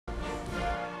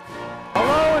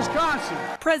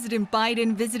Wisconsin. President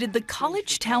Biden visited the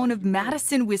college town of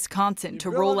Madison, Wisconsin to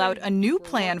roll out a new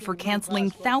plan for canceling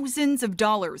thousands of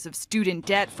dollars of student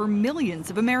debt for millions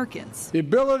of Americans. The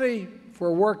ability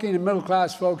for working and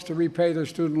middle-class folks to repay their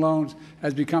student loans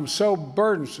has become so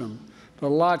burdensome that a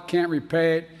lot can't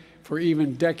repay it for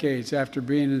even decades after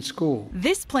being in school.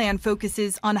 This plan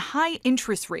focuses on high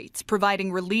interest rates,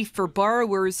 providing relief for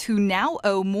borrowers who now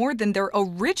owe more than their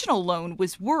original loan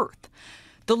was worth.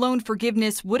 The loan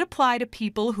forgiveness would apply to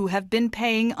people who have been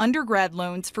paying undergrad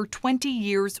loans for 20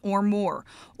 years or more,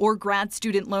 or grad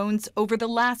student loans over the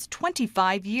last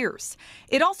 25 years.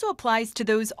 It also applies to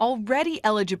those already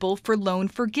eligible for loan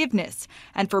forgiveness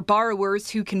and for borrowers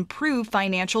who can prove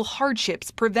financial hardships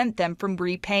prevent them from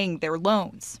repaying their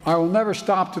loans. I will never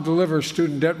stop to deliver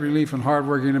student debt relief on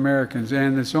hardworking Americans,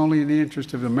 and it's only in the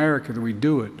interest of America that we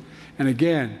do it. And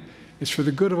again, it's for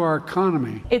the good of our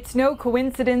economy. It's no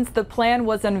coincidence the plan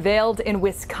was unveiled in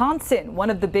Wisconsin, one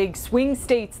of the big swing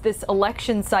states this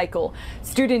election cycle.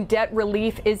 Student debt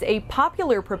relief is a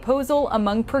popular proposal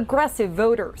among progressive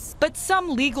voters. But some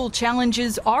legal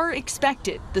challenges are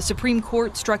expected. The Supreme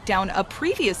Court struck down a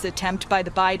previous attempt by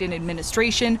the Biden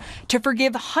administration to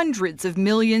forgive hundreds of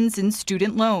millions in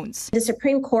student loans. The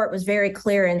Supreme Court was very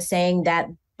clear in saying that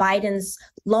Biden's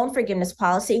loan forgiveness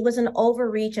policy was an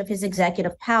overreach of his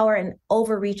executive power and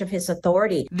overreach of his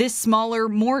authority. This smaller,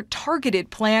 more targeted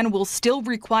plan will still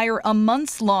require a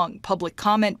months-long public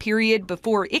comment period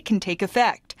before it can take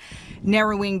effect,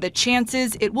 narrowing the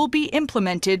chances it will be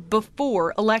implemented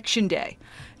before Election Day.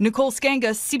 Nicole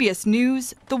Skangas, CBS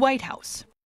News, the White House.